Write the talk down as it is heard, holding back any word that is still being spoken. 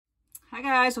Hi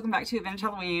guys, welcome back to Vintage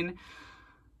Halloween.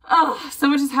 Oh, so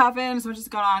much has happened, so much has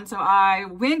gone on. So I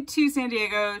went to San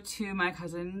Diego to my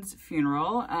cousin's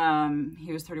funeral.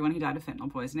 He was 31, he died of fentanyl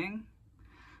poisoning.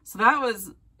 So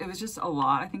it was just a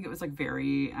lot. I think it was like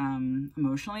very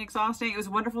emotionally exhausting. It was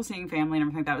wonderful seeing family and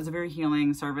everything like that. It was a very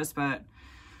healing service, but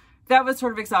that was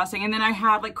sort of exhausting. And then I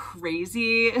had like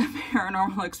crazy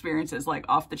paranormal experiences, like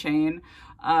off the chain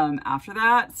after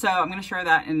that. So I'm going to share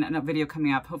that in a video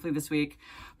coming up, hopefully this week.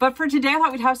 But for today, I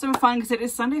thought we'd have some fun because it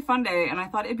is Sunday Fun Day. And I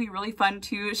thought it'd be really fun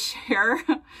to share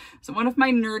so one of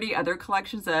my nerdy other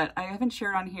collections that I haven't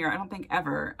shared on here, I don't think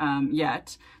ever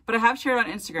yet. But I have shared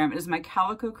on Instagram. It is my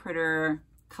Calico Critter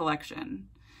collection.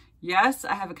 Yes,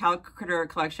 I have a Calico Critter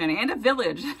collection and a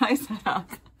village that I set up.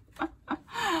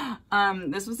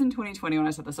 This was in 2020 when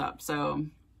I set this up, so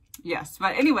yes.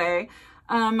 But anyway,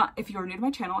 if you're new to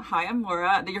my channel, hi, I'm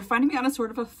Laura. You're finding me on a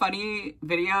sort of a funny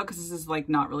video because this is like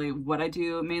not really what I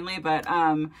do mainly, but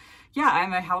yeah,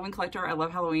 I'm a Halloween collector. I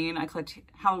love Halloween. I collect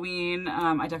Halloween.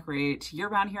 I decorate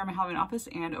year-round here in my Halloween office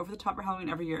and over the top for Halloween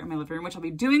every year in my living room, which I'll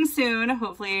be doing soon,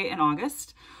 hopefully in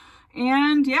August.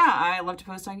 And yeah, I love to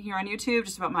post on here on YouTube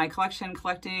just about my collection,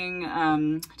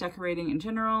 collecting, decorating in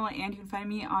general. And you can find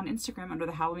me on Instagram under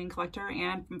the Halloween Collector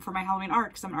and for my Halloween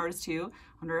art, because I'm an artist too,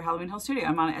 under Halloween Hill Studio.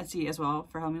 I'm on Etsy as well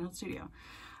for Halloween Hill Studio.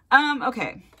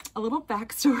 Okay, a little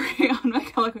backstory on my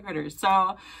Calico Critters.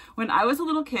 So when I was a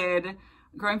little kid,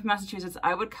 growing up in Massachusetts,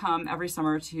 I would come every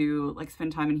summer to like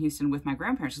spend time in Houston with my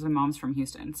grandparents because my mom's from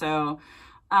Houston. So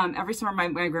every summer my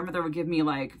grandmother would give me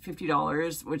like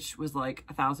 $50, which was like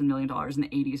 $1,000 million in the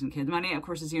 80s in kids money, of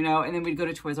course, as you know. And then we'd go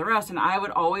to Toys R Us and I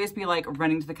would always be like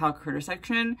running to the Calico Critter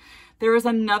section. There was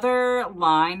another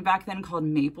line back then called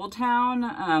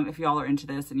Mapletown. If y'all are into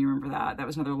this and you remember that, that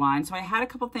was another line. So I had a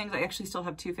couple things. I actually still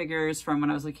have 2 figures from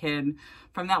when I was a kid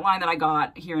from that line that I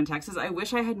got here in Texas. I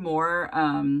wish I had more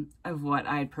of what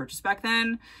I had purchased back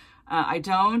then. I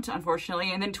don't,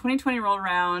 unfortunately. And then 2020 rolled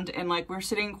around and like we're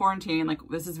sitting in quarantine, like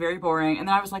this is very boring. And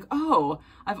then I was like, oh,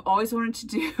 I've always wanted to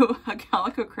do a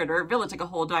Calico Critter village, like a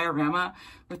whole diorama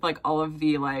with like all of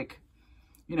the like,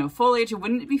 you know, foliage.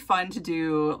 Wouldn't it be fun to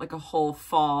do like a whole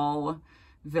fall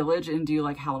village and do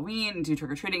like Halloween and do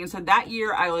trick-or-treating? And so that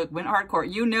year I like went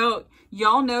hardcore. You know,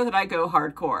 y'all know that I go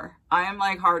hardcore. I am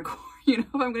like hardcore. You know,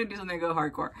 if I'm going to do something, I go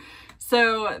hardcore.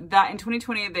 So that in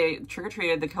 2020, they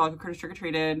trick-or-treated, the Calico Critters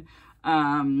trick-or-treated.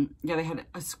 Yeah, they had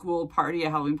a school party,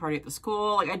 a Halloween party at the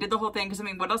school. Like I did the whole thing because I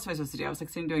mean, what else am I supposed to do? I was like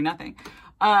sitting doing nothing.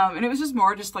 And it was just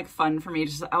more just like fun for me.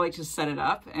 I like to set it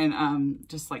up and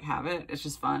just like have it. It's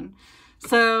just fun.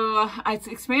 So I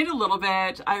expanded a little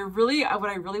bit. What I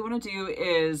really want to do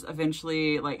is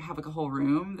eventually like have like a whole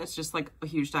room that's just like a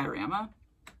huge diorama.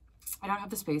 I don't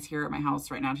have the space here at my house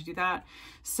right now to do that.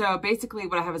 So basically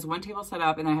what I have is one table set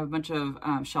up and I have a bunch of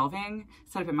shelving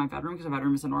set up in my bedroom because my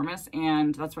bedroom is enormous,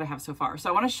 and that's what I have so far. So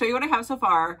I want to show you what I have so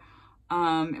far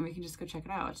and we can just go check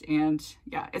it out. And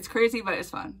yeah, it's crazy, but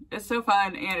it's fun. It's so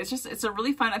fun. And it's a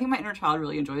really fun, I think my inner child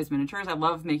really enjoys miniatures. I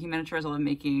love making miniatures. I love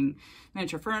making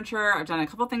miniature furniture. I've done a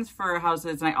couple things for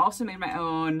houses, and I also made my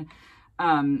own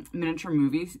miniature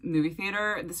movie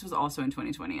theater. This was also in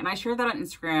 2020. And I shared that on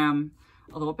Instagram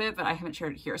a little bit, but I haven't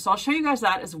shared it here. So I'll show you guys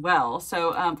that as well.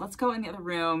 So let's go in the other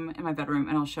room in my bedroom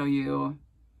and I'll show you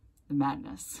the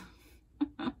madness.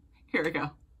 Here we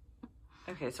go.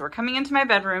 Okay, so we're coming into my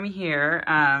bedroom here.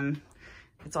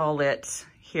 It's all lit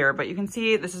here, but you can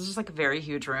see this is just like a very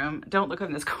huge room. Don't look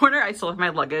in this corner. I still have my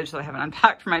luggage that I haven't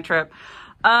unpacked for my trip.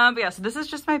 But yeah, so this is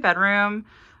just my bedroom.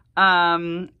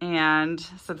 And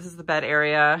so this is the bed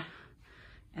area.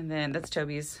 And then that's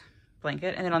Toby's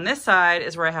blanket. And then on this side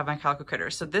is where I have my Calico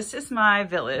Critters. So this is my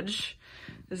village.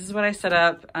 This is what I set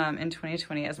up in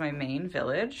 2020 as my main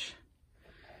village.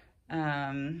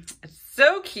 It's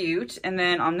so cute. And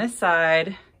then on this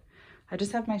side, I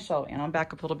just have my shelving. I'll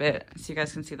back up a little bit so you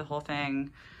guys can see the whole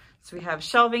thing. So we have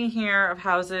shelving here of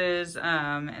houses,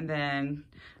 and then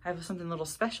I have something a little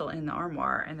special in the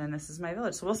armoire. And then this is my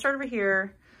village. So we'll start over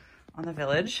here on the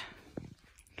village.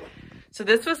 So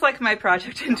this was like my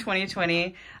project in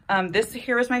 2020. This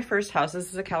here was my first house. This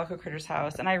is a Calico Critters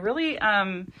house. And I really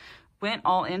went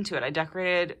all into it. I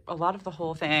decorated a lot of the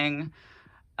whole thing.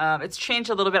 It's changed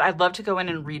a little bit. I'd love to go in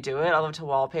and redo it. I love to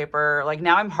wallpaper. Like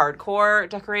now I'm hardcore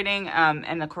decorating.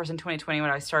 And of course in 2020 when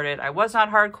I started, I was not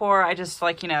hardcore. I just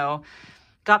like, you know,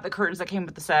 got the curtains that came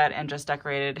with the set and just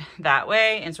decorated that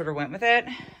way and sort of went with it.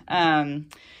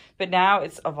 But now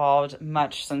it's evolved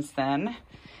much since then.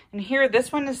 And here,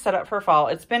 this one is set up for fall.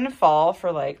 It's been fall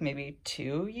for like maybe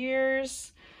 2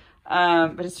 years,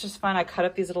 but it's just fun. I cut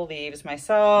up these little leaves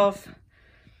myself.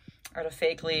 out of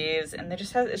fake leaves, and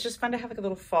it's just fun to have like a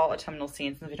little fall autumnal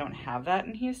scene since we don't have that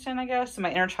in Houston, I guess. So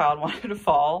my inner child wanted a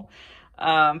fall,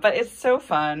 but it's so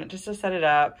fun just to set it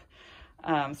up.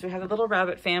 So we have a little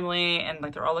rabbit family, and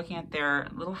like they're all looking at their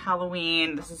little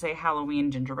Halloween. This is a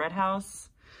Halloween gingerbread house.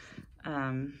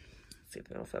 Let's see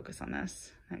if it'll focus on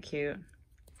this. Isn't that cute?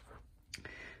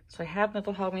 So I have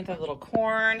little Halloween, I have a little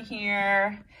corn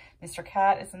here. Mr.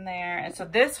 Cat is in there. And so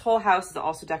this whole house is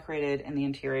also decorated in the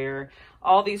interior.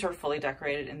 All these are fully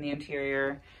decorated in the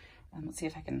interior. Let's see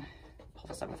if I can pull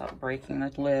this up without breaking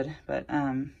the lid. But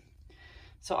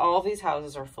so all of these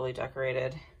houses are fully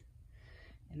decorated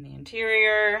in the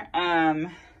interior.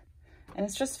 And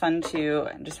it's just fun to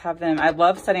just have them. I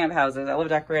love setting up houses. I love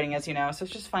decorating, as you know. So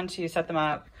it's just fun to set them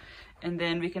up, and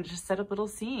then we can just set up little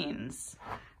scenes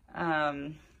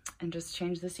and just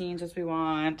change the scenes as we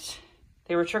want.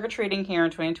 They were trick-or-treating here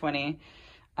in 2020.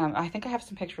 I think I have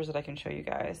some pictures that I can show you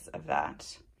guys of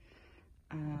that.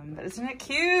 But isn't it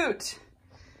cute?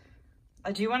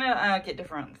 I do want to get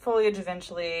different foliage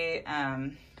eventually,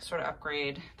 sort of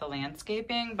upgrade the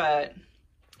landscaping, but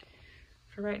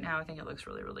for right now, I think it looks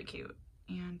really, really cute.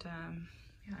 And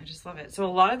yeah, I just love it. So a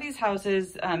lot of these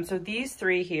houses, so these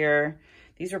three here,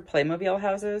 these are Playmobil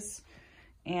houses,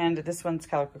 and this one's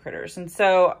Calico Critters. And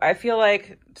so I feel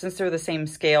like since they're the same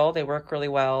scale, they work really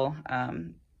well.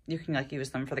 You can like use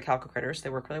them for the Calico Critters. They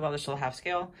work really well. They're still half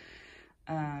scale.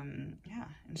 Yeah,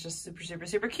 it's just super, super,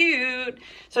 super cute.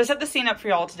 So I set the scene up for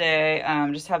y'all today.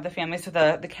 Just have the family. So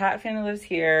the cat family lives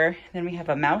here. Then we have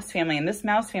a mouse family, and this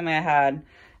mouse family I had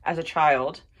as a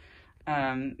child.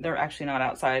 They're actually not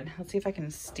outside. Let's see if I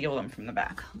can steal them from the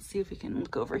back. Let's see if we can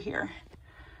look over here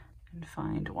and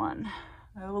find one.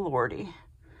 Oh lordy.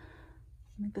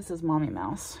 I think this is Mommy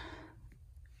Mouse.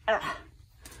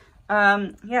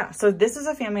 Yeah, so this is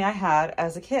a family I had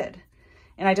as a kid.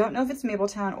 And I don't know if it's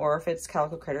Mabletown or if it's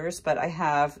Calico Critters, but I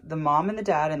have the mom and the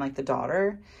dad and like the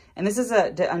daughter. And this is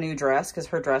a new dress because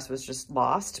her dress was just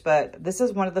lost. But this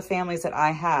is one of the families that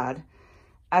I had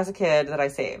as a kid that I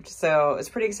saved. So it's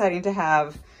pretty exciting to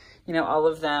have, you know, all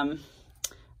of them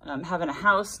having a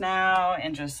house now,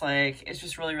 and just like, it's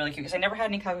just really, really cute because I never had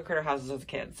any Calico Critter houses as a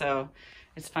kid. So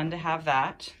it's fun to have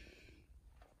that.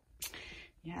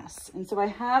 Yes, and so I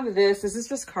have this is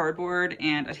just cardboard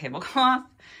and a tablecloth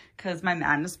because my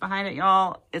madness behind it,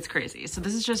 y'all, it's crazy. So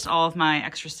this is just all of my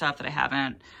extra stuff that I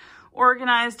haven't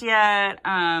organized yet.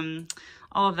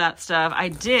 All of that stuff. I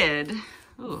did,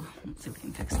 ooh, let's see if we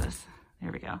can fix this.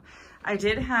 There we go. I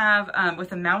did have, with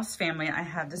the mouse family, I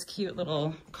had this cute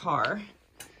little car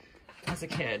as a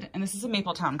kid. And this is a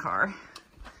Mapletown car.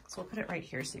 So we'll put it right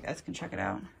here so you guys can check it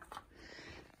out.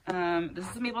 This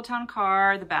is a Mapletown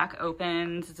car. The back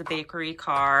opens. It's a bakery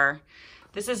car.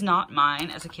 This is not mine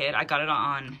as a kid. I got it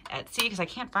on Etsy because I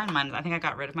can't find mine. I think I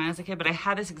got rid of mine as a kid, but I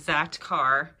had this exact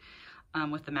car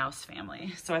with the mouse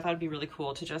family. So I thought it'd be really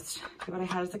cool to just do what I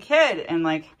had as a kid and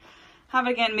like have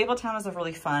it again. Mapletown is a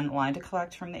really fun line to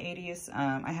collect from the 80s.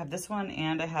 I have this one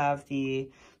and I have the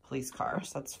police car.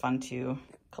 So that's fun to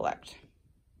collect.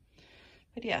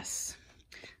 But yes,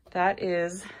 that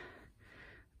is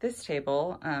this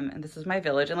table, and this is my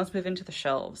village. And let's move into the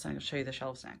shelves. I'm gonna show you the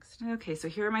shelves next. Okay, so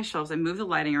here are my shelves. I moved the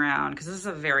lighting around because this is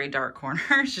a very dark corner,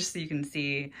 just so you can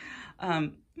see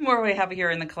more what I have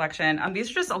here in the collection. These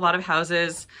are just a lot of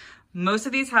houses. Most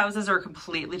of these houses are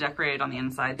completely decorated on the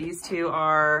inside. These two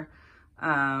are,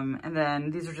 and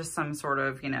then these are just some sort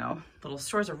of, you know, little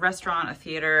stores, a restaurant, a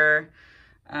theater,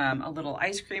 a little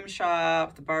ice cream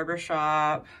shop, the barber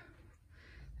shop.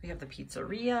 We have the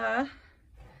pizzeria,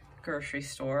 grocery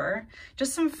store,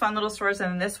 just some fun little stores.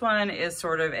 And this one is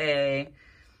sort of a,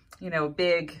 you know,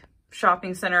 big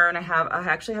shopping center. And I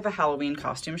actually have a Halloween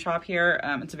costume shop here.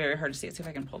 It's very hard to see. Let's see if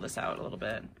I can pull this out a little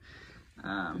bit.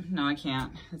 No, I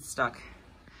can't. It's stuck.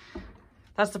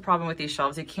 That's the problem with these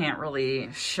shelves. You can't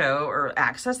really show or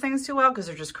access things too well because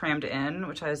they're just crammed in,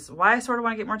 which is why I sort of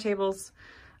want to get more tables.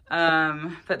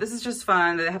 But this is just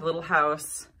fun. They have a little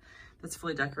house that's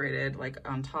fully decorated like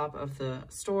on top of the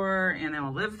store, and they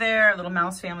all live there. A little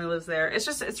mouse family lives there.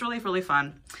 It's really, really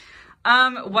fun.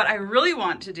 What I really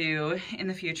want to do in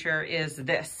the future is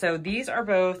this. So these are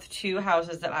both two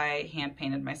houses that I hand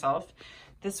painted myself.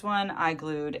 This one I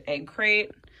glued egg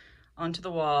crate onto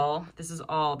the wall. This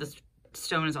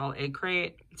stone is all egg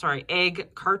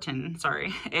carton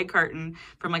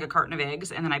from like a carton of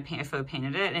eggs. And then I faux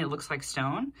painted it and it looks like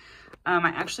stone. I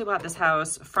actually bought this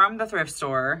house from the thrift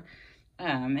store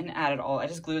and added I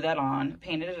just glued that on,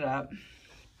 painted it up.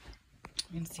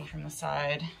 You can see from the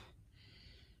side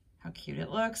how cute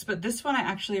it looks. But this one I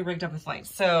actually rigged up with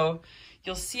lights. So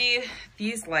you'll see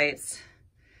these lights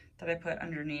that I put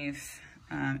underneath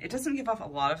It doesn't give off a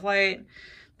lot of light,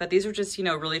 but these are just, you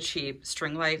know, really cheap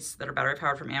string lights that are battery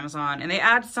powered from Amazon. And they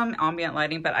add some ambient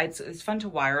lighting, but it's fun to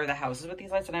wire the houses with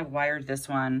these lights. And I've wired this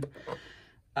one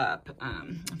up,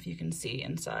 if you can see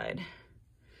inside.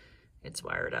 It's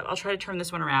wired up. I'll try to turn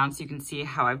this one around so you can see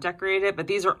how I've decorated it, but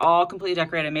these are all completely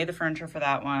decorated. I made the furniture for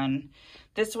that one.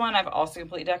 This one I've also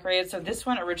completely decorated. So this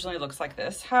one originally looks like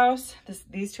this house.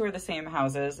 These two are the same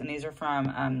houses, and these are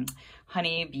from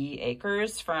Honey Bee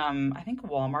Acres from, I think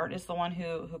Walmart is the one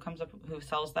who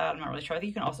sells that. I'm not really sure. I think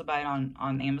you can also buy it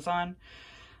on Amazon.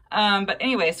 But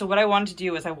anyway, so what I wanted to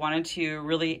do is I wanted to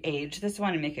really age this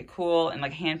one and make it cool and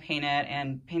like hand paint it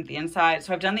and paint the inside.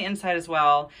 So I've done the inside as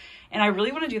well. And I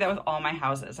really want to do that with all my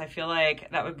houses. I feel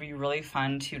like that would be really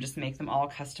fun to just make them all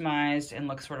customized and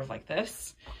look sort of like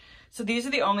this. So these are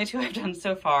the only two I've done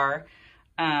so far.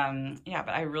 Yeah,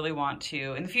 but I really want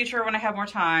to, in the future, when I have more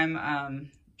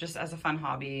time, just as a fun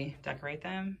hobby, decorate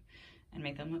them and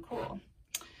make them look cool.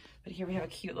 But here we have a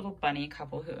cute little bunny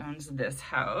couple who owns this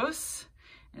house.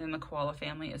 And then the koala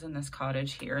family is in this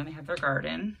cottage here, and they have their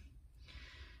garden.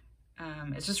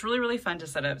 It's just really, really fun to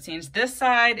set up scenes. This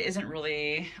side isn't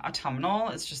really autumnal.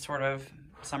 It's just sort of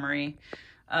summery.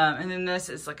 And then this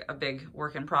is like a big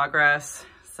work in progress.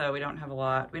 So we don't have a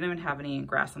lot. We don't even have any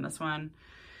grass on this one.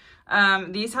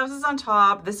 These houses on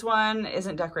top, this one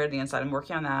isn't decorated on the inside. I'm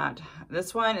working on that.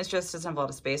 This one is just doesn't have a lot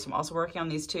of space. I'm also working on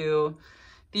these two.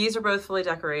 These are both fully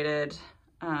decorated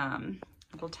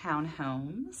little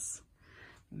townhomes.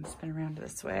 I'm gonna spin around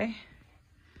this way.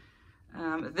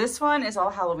 This one is all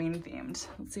Halloween themed.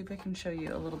 Let's see if I can show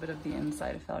you a little bit of the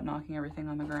inside without knocking everything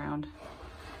on the ground.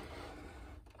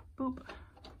 Boop.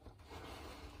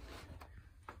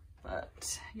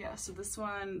 But yeah, so this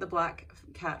one, the black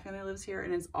cat family lives here,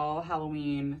 and it's all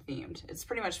Halloween themed. It's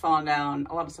pretty much fallen down.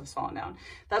 A lot of stuff's fallen down.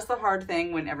 That's the hard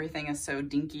thing when everything is so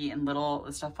dinky and little,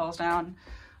 the stuff falls down.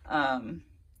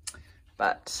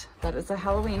 But that is a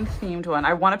Halloween themed one.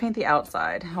 I want to paint the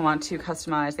outside. I want to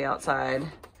customize the outside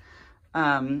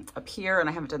up here, and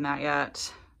I haven't done that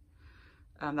yet.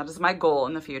 That is my goal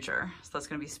in the future. So that's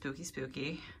going to be spooky,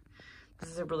 spooky. This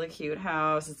is a really cute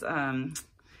house. It's,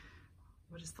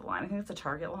 what is the line? I think it's a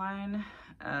Target line.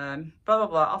 Blah, blah,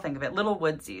 blah. I'll think of it. Little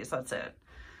Woodsies. That's it.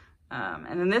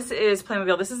 And then this is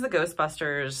Playmobil. This is the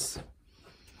Ghostbusters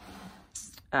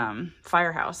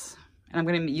firehouse. And I'm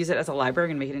going to use it as a library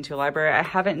and make it into a library. I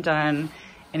haven't done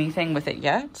anything with it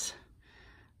yet.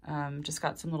 Just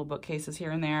got some little bookcases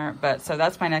here and there. But so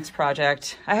that's my next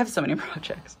project. I have so many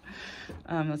projects.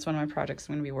 That's one of my projects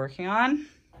I'm going to be working on.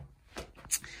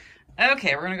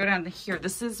 Okay, we're going to go down to here.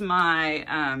 This is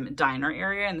my diner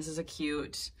area, and this is a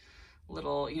cute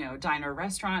little, you know, diner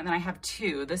restaurant. And then I have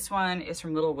two. This one is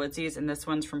from Little Woodsies, and this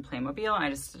one's from Playmobil, and I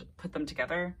just put them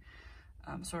together.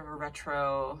 Sort of a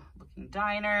retro looking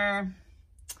diner.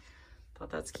 Thought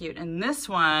that's cute. And this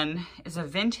one is a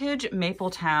vintage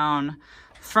Mapletown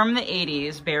from the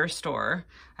 80s bear store.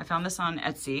 I found this on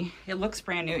Etsy. It looks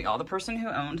brand new, y'all. The person who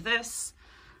owned this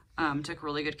took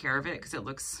really good care of it because it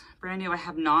looks brand new. I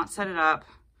have not set it up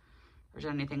or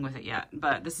done anything with it yet,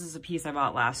 but this is a piece I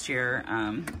bought last year.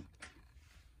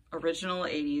 Original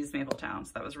 80s Mapletown.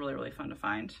 So that was really, really fun to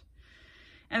find.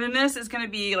 And then this is going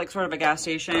to be like sort of a gas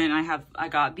station. I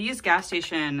got these gas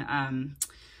station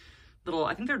little,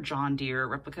 I think they're John Deere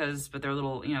replicas, but they're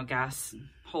little, you know, gas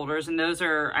holders. And those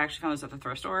are, I actually found those at the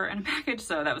thrift store in a package,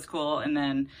 so that was cool. And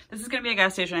then this is going to be a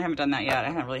gas station. I haven't done that yet. I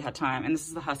haven't really had time. And this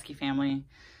is the Husky family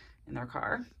in their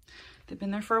car. They've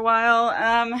been there for a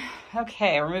while.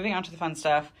 Okay, we're moving on to the fun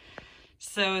stuff.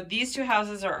 So these two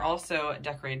houses are also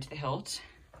decorated to the hilt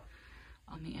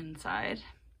on the inside.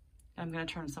 I'm going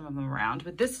to turn some of them around,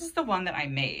 but this is the one that I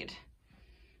made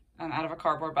out of a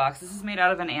cardboard box. This is made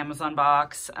out of an Amazon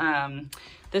box.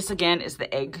 This again is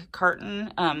the egg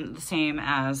carton, the same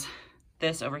as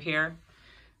this over here.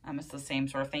 It's the same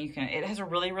sort of thing. It has a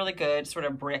really, really good sort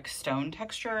of brick stone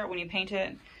texture when you paint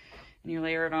it and you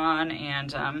layer it on.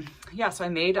 And yeah, so I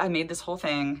made this whole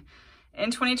thing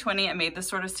in 2020. I made this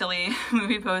sort of silly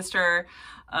movie poster.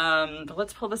 But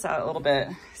let's pull this out a little bit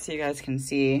so you guys can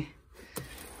see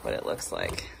what it looks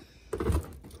like.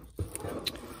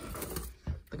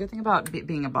 The good thing about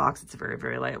being a box, it's very,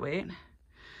 very lightweight.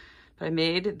 But I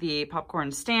made the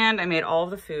popcorn stand. I made all of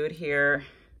the food here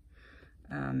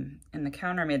in the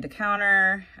counter. I made the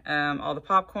counter, all the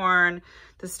popcorn,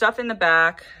 the stuff in the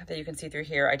back that you can see through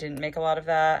here. I didn't make a lot of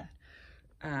that.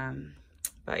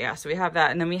 But yeah, so we have that.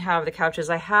 And then we have the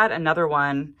couches. I had another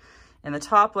one in the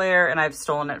top layer, and I've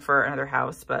stolen it for another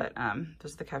house, but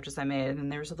those are the couches I made,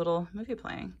 and there's a little movie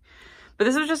playing. But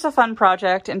this was just a fun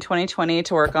project in 2020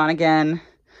 to work on again.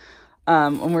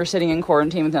 when we were sitting in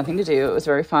quarantine with nothing to do. It was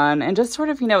very fun. And just sort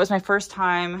of, you know, it was my first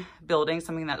time building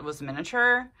something that was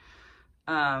miniature,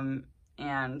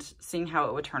 and seeing how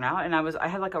it would turn out. And I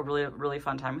had like a really, really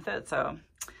fun time with it. So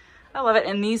I love it.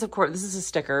 And these, of course, this is a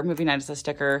sticker. Movie night is a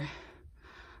sticker.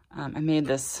 I made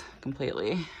this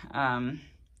completely. But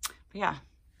yeah.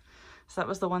 So that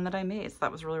was the one that I made. So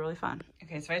that was really, really fun.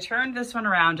 Okay, so I turned this one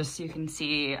around just so you can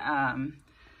see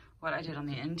what I did on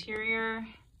the interior.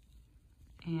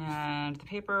 And the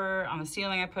paper on the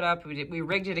ceiling I put up, we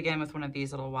rigged it again with one of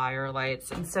these little wire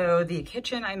lights. And so the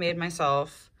kitchen I made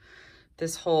myself.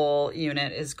 This whole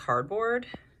unit is cardboard.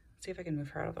 Let's see if I can move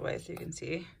her out of the way so you can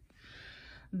see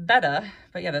better.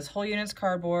 But yeah, this whole unit's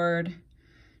cardboard.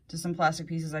 Just some plastic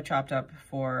pieces I chopped up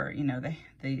for, you know,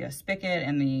 the spigot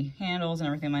and the handles and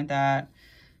everything like that.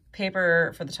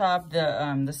 Paper for the top.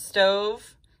 The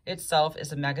stove itself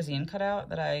is a magazine cutout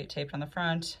that I taped on the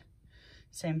front.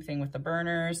 Same thing with the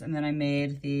burners. And then I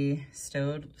made the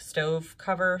stove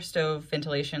cover, stove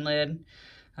ventilation lid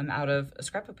out of a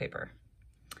scrapbook paper.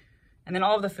 And then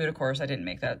all of the food, of course, I didn't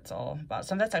make. That's all bought.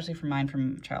 Some of that's actually from mine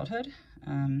from childhood.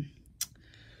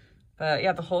 But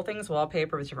yeah, the whole thing's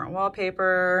wallpaper with different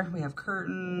wallpaper. We have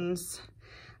curtains.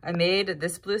 I made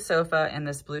this blue sofa and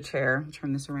this blue chair. I'll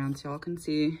turn this around so y'all can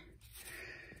see.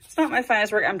 It's not my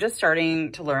finest work. I'm just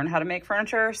starting to learn how to make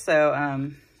furniture. So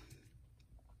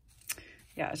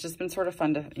yeah, it's just been sort of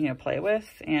fun to, you know, play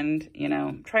with and, you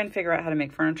know, try and figure out how to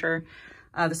make furniture.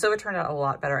 The sofa turned out a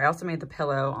lot better. I also made the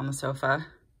pillow on the sofa.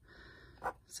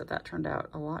 So that turned out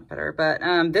a lot better. But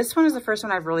this one is the first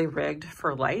one I've really rigged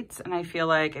for lights. And I feel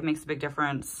like it makes a big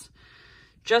difference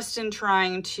just in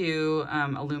trying to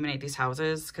illuminate these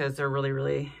houses because they're really,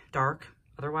 really dark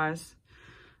otherwise.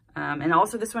 And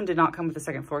also this one did not come with the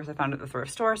second floor because I found it at the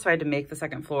thrift store. So I had to make the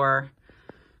second floor.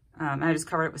 And I just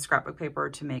covered it with scrapbook paper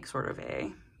to make sort of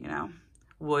a, you know,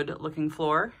 wood looking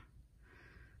floor.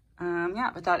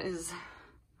 Yeah, but that is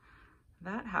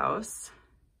that house.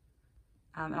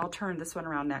 And I'll turn this one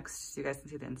around next so you guys can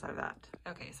see the inside of that.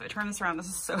 Okay, so I turned this around. This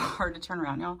is so hard to turn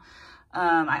around, y'all.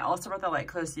 I also brought the light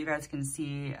close so you guys can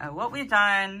see what we've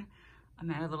done. I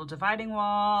made a little dividing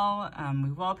wall. We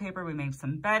wallpapered, we made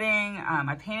some bedding.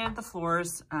 I painted the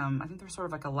floors. I think they're sort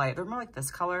of like a light. They're more like this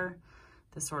color,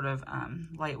 this sort of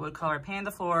light wood color. Painted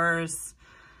the floors,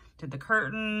 did the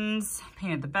curtains,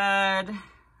 painted the bed,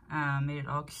 made it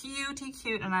all cute.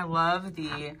 And I love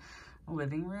the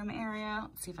living room area.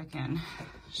 Let's see if I can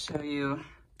show you,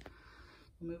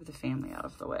 move the family out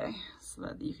of the way so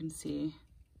that you can see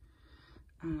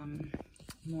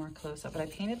more close up. But I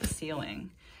painted the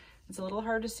ceiling. It's a little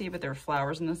hard to see, but there are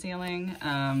flowers in the ceiling.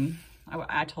 I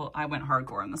went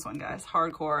hardcore on this one, guys,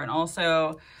 hardcore. And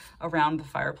also around the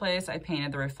fireplace, I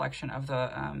painted the reflection of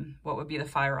the what would be the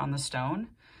fire on the stone.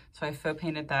 So I faux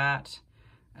painted that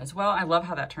as well. I love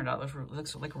how that turned out. It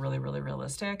looks like really, really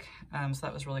realistic. So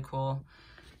that was really cool.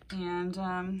 And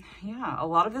yeah, a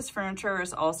lot of this furniture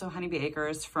is also Honeybee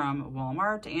Acres from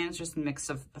Walmart, and it's just a mix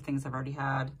of things I've already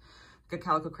had. Like a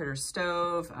Calico Critter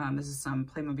stove. This is some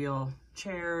Playmobil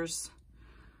chairs.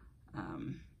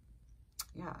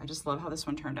 Yeah, I just love how this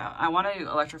one turned out. I want to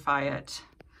electrify it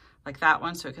like that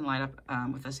one so it can light up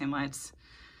with the same lights.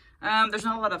 There's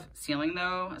not a lot of ceiling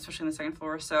though, especially on the second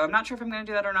floor. So I'm not sure if I'm going to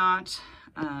do that or not.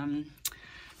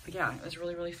 But yeah, it was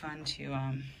really, really fun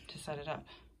to set it up.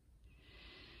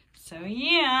 So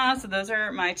yeah, so those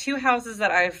are my two houses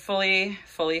that I've fully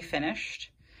finished.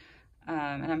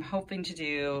 And I'm hoping to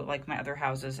do like my other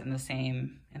houses in the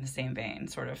same vein,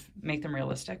 sort of make them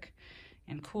realistic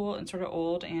and cool and sort of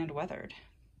old and weathered.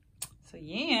 So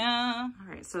yeah.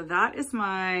 All right, so that is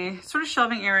my sort of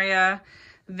shelving area.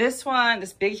 This one,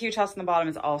 this big, huge house on the bottom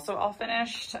is also all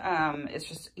finished. It's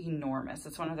just enormous.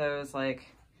 It's one of those like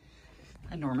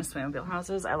enormous Playmobil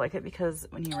houses. I like it because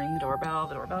when you ring the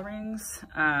doorbell rings.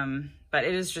 But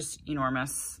it is just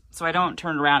enormous. So I don't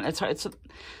turn it around. It's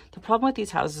the problem with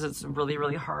these houses, it's really,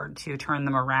 really hard to turn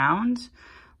them around,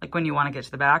 like when you want to get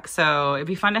to the back. So it'd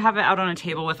be fun to have it out on a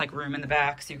table with like room in the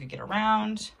back so you could get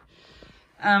around.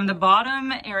 The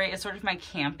bottom area is sort of my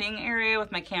camping area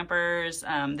with my campers.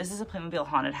 This is a Playmobil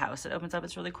haunted house. It opens up,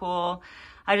 it's really cool.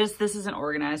 This isn't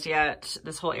organized yet.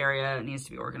 This whole area needs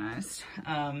to be organized.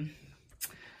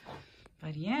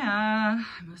 But yeah,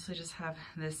 I mostly just have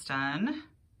this done.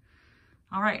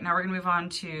 All right, now we're gonna move on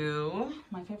to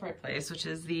my favorite place, which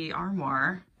is the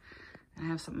armoire. I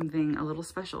have something a little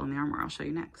special in the armoire I'll show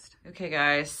you next. Okay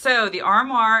guys, so the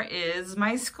armoire is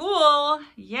my school.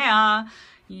 Yeah,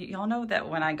 y'all know that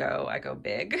when I go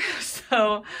big.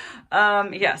 So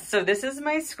yes, so this is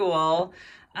my school.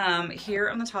 Here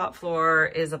on the top floor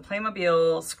is a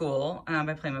Playmobil school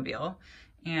by Playmobil.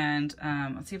 And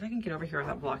let's see if I can get over here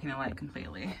without blocking the light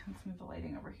completely. Let's move the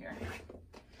lighting over here.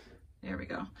 There we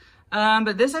go.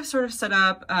 But this I've sort of set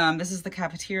up. This is the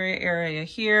cafeteria area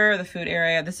here, the food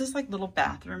area. This is like little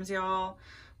bathrooms, y'all,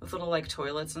 with little like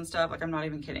toilets and stuff. Like, I'm not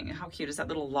even kidding. How cute is that?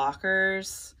 Little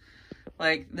lockers.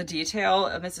 Like, the detail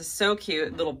of this is so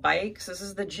cute. Little bikes. This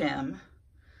is the gym.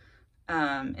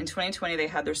 In 2020, they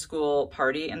had their school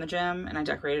party in the gym and I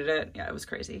decorated it. Yeah, it was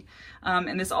crazy.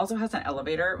 And this also has an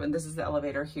elevator. And this is the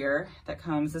elevator here that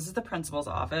comes. This is the principal's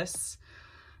office.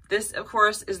 This, of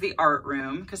course, is the art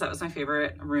room because that was my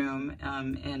favorite room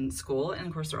in school. And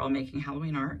of course, they're all making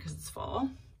Halloween art because it's fall.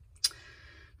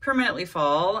 Permanently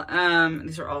fall.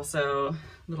 These are also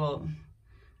little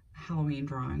Halloween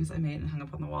drawings I made and hung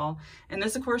up on the wall. And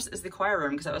this, of course, is the choir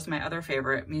room because that was my other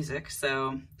favorite music.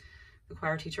 So the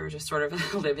choir teacher was just sort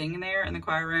of living in there in the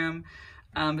choir room.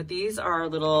 But these are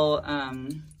little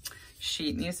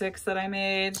sheet musics that I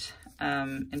made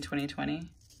in 2020.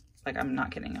 Like, I'm not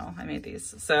kidding, y'all. I made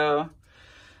these. So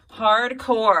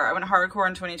hardcore. I went hardcore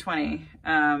in 2020.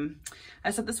 I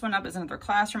set this one up as another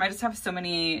classroom. I just have so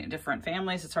many different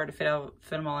families. It's hard to fit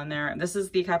them all in there. This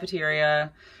is the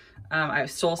cafeteria. I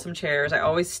stole some chairs. I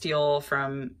always steal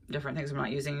from different things I'm not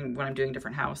using when I'm doing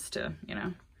different house to, you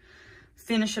know,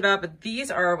 finish it up. But these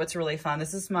are what's really fun.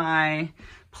 This is my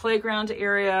playground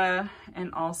area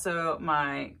and also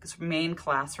my main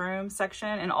classroom section.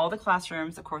 And all the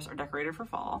classrooms, of course, are decorated for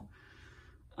fall.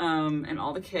 And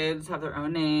all the kids have their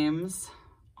own names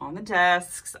on the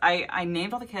desks. I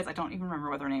named all the kids. I don't even remember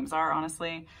what their names are,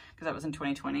 honestly, because that was in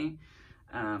 2020.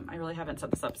 I really haven't set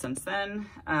this up since then.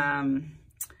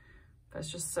 But it's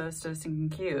just so stinking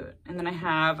cute. And then I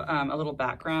have a little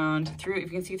background through, if you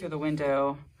can see through the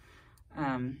window,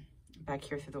 back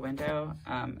here through the window,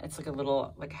 it's like a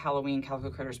little like Halloween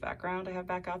Calico Critters background I have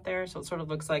back out there. So it sort of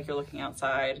looks like you're looking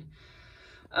outside.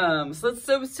 So that's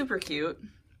so super cute.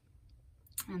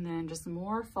 And then just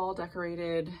more fall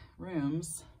decorated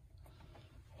rooms.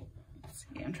 Let's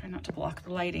see, I'm trying not to block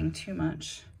the lighting too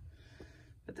much.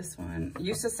 But this one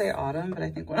used to say autumn, but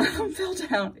I think one of them fell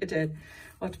down. It did.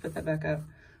 I'll have to put that back up.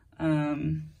 But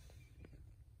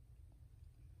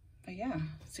yeah,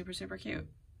 super, super cute.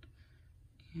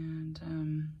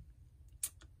 And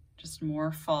just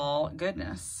more fall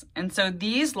goodness. And so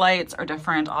these lights are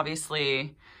different,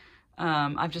 obviously.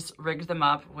 I've just rigged them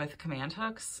up with command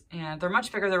hooks and they're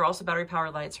much bigger. They're also battery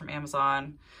powered lights from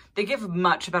Amazon. They give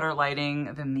much better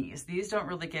lighting than these. These don't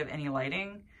really give any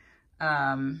lighting,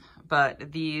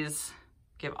 but these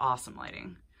give awesome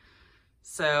lighting.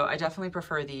 So I definitely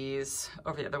prefer these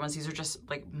over the other ones. These are just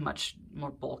like much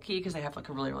more bulky because they have like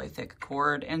a really, really thick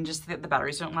cord and just the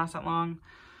batteries don't last that long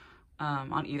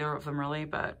on either of them really.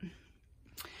 But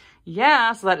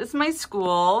yeah, so that is my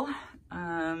school.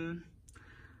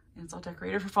 It's all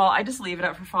decorated for fall. I just leave it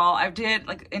up for fall. I did,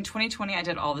 like in 2020, I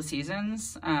did all the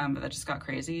seasons, but that just got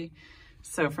crazy.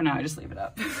 So for now, I just leave it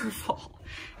up for fall.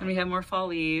 And we have more fall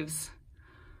leaves.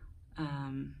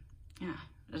 Yeah,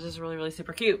 this is really, really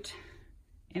super cute.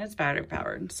 And it's battery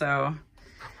powered. So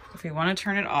if we want to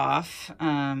turn it off,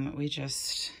 we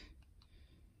just,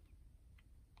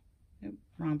 nope,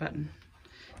 wrong button.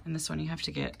 And this one you have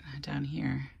to get down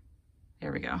here.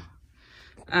 There we go.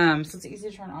 So it's easy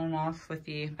to turn on and off with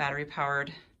the battery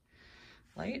powered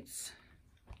lights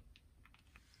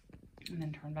and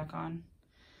then turn back on.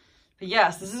 But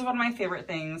yes, this is one of my favorite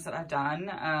things that I've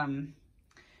done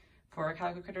for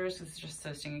Calico Critters. It's just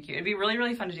so stinking cute. It'd be really,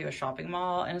 really fun to do a shopping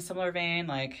mall in a similar vein,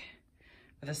 like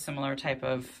with a similar type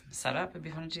of setup. It'd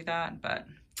be fun to do that. But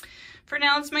for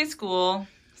now, it's my school.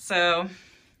 So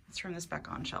let's turn this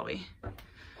back on, shall we?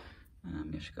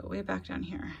 We have to go way back down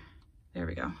here. There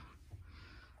we go.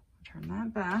 Turn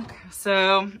that back.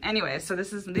 So anyway, so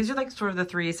these are like sort of the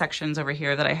three sections over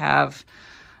here that I have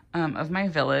of my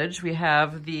village. We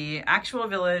have the actual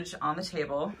village on the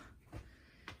table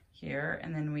here,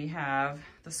 and then we have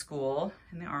the school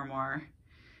and the armoire,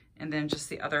 and then just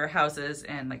the other houses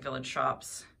and like village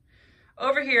shops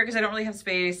over here because I don't really have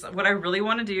space. What I really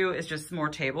want to do is just more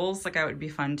tables. Like, it would be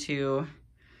fun to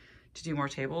do more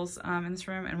tables in this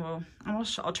room, and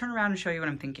I'll turn around and show you what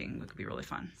I'm thinking. It could be really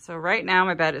fun. So right now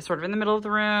my bed is sort of in the middle of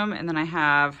the room, and then I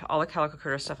have all the Calico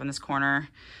Critter stuff in this corner.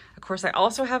 Of course, I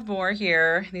also have more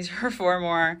here. These are 4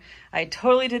 more. I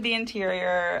totally did the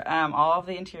interior. All of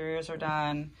the interiors are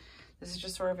done. This is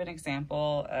just sort of an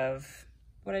example of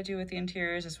what I do with the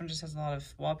interiors. This one just has a lot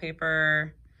of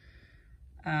wallpaper.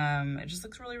 It just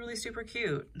looks really, really super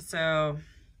cute. So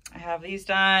I have these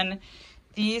done.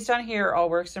 These down here are all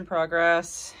works in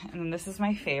progress. And then this is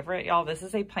my favorite, y'all. This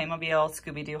is a Playmobil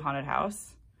Scooby-Doo haunted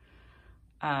house.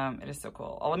 It is so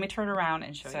cool. Oh, let me turn around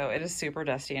and show you. So it is super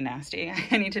dusty and nasty.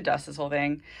 I need to dust this whole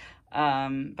thing.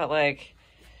 But like,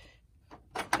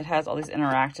 it has all these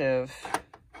interactive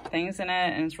things in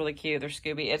it, and it's really cute. They're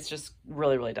Scooby. It's just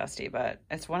really, really dusty, but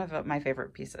it's one of my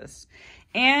favorite pieces.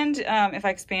 And if I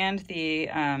expand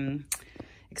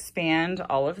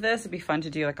all of this, it'd be fun to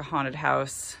do like a haunted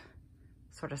house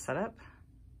sort of setup.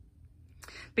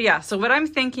 But yeah, so what I'm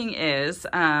thinking is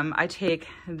I take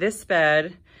this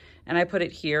bed and I put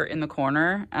it here in the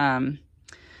corner.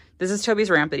 This is Toby's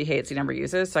ramp that he hates, he never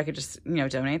uses, so I could just, you know,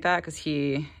 donate that because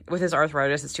he, with his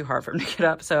arthritis, it's too hard for him to get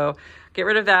up. So get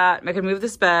rid of that. I could move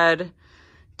this bed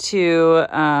to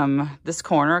this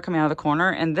corner, coming out of the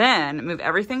corner, and then move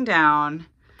everything down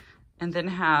and then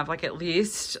have like at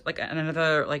least like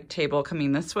another like table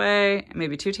coming this way,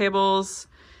 maybe 2 tables,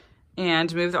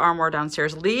 and move the armoire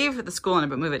downstairs. Leave the school in it,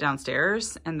 but move it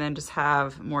downstairs, and then just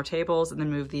have more tables, and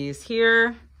then move these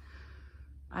here.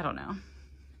 I don't know.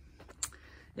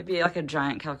 It'd be like a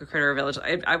giant Calico Critter village.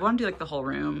 I want to do like the whole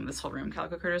room, this whole room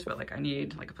Calico Critters, but like I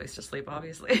need like a place to sleep,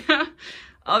 obviously.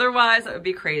 Otherwise, that would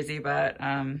be crazy, but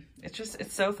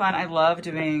it's so fun. I love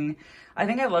doing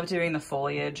the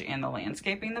foliage and the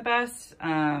landscaping the best.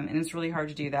 And it's really hard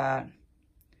to do that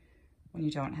when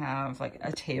you don't have like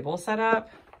a table set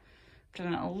up. I've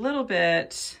done a little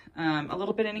bit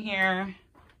in here,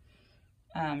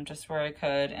 just where I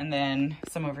could, and then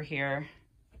some over here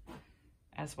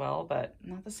as well, but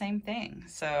not the same thing.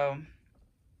 So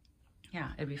yeah,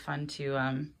 it'd be fun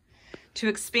to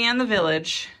expand the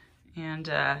village and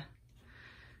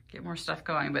get more stuff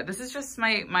going. But this is just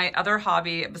my other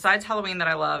hobby besides Halloween that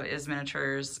I love is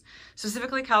miniatures,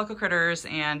 specifically Calico Critters,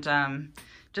 and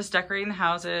just decorating the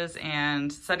houses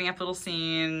and setting up little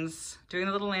scenes, doing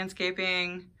the little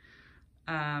landscaping.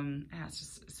 Yeah,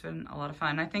 it's been a lot of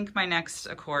fun. I think my next,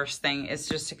 of course, thing is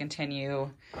just to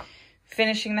continue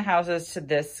finishing the houses to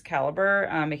this caliber,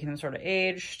 making them sort of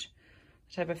aged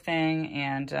type of thing,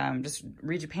 and just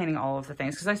repainting all of the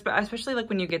things. Because I especially like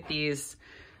when you get these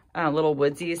little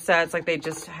woodsy sets, like they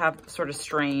just have sort of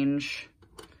strange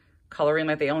coloring,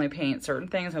 like they only paint certain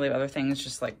things and leave other things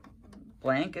just like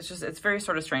blank. It's very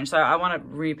sort of strange. So I want to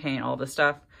repaint all this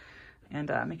stuff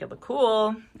and make it look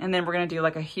cool. And then we're going to do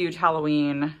like a huge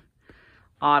Halloween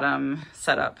autumn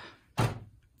setup. But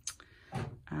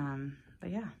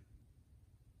yeah.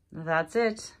 That's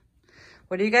it.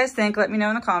 What do you guys think? Let me know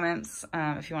in the comments.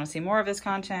 If you want to see more of this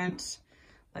content,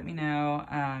 let me know.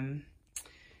 And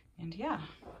yeah,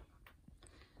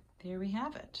 there we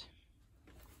have it.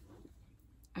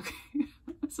 Okay,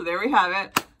 so there we have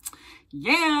it.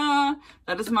 Yeah,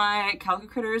 that is my Calico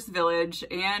Critters village,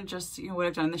 and just, you know, what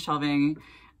I've done in the shelving.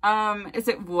 Is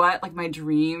it like my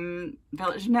dream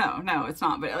village? No, it's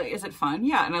not, but like, is it fun?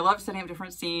 Yeah, and I love setting up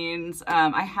different scenes.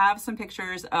 I have some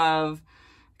pictures of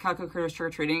Calico Critters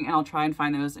trick-or-treating, and I'll try and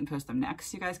find those and post them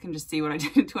next. You guys can just see what I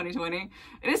did in 2020.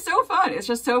 It is so fun. It's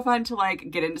just so fun to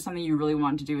like get into something you really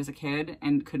wanted to do as a kid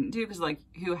and couldn't do, because like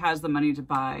who has the money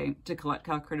to collect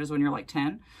Calico Critters when you're like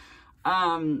 10?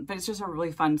 But it's just a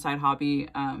really fun side hobby.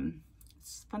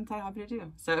 It's a fun side hobby to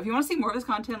do. So if you want to see more of this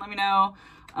content, let me know.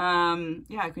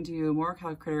 Yeah, I can do more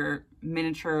Calico Critter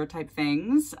miniature type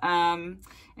things. And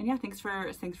yeah, thanks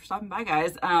for stopping by,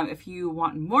 guys. If you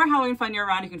want more Halloween fun year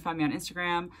round, you can find me on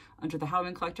Instagram under The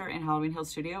Halloween Collector and Halloween Hill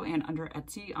Studio, and under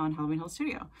Etsy on Halloween Hill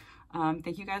Studio.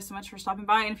 Thank you guys so much for stopping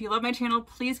by. And if you love my channel,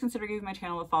 please consider giving my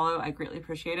channel a follow. I greatly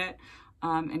appreciate it.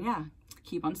 And yeah,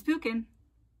 keep on spooking.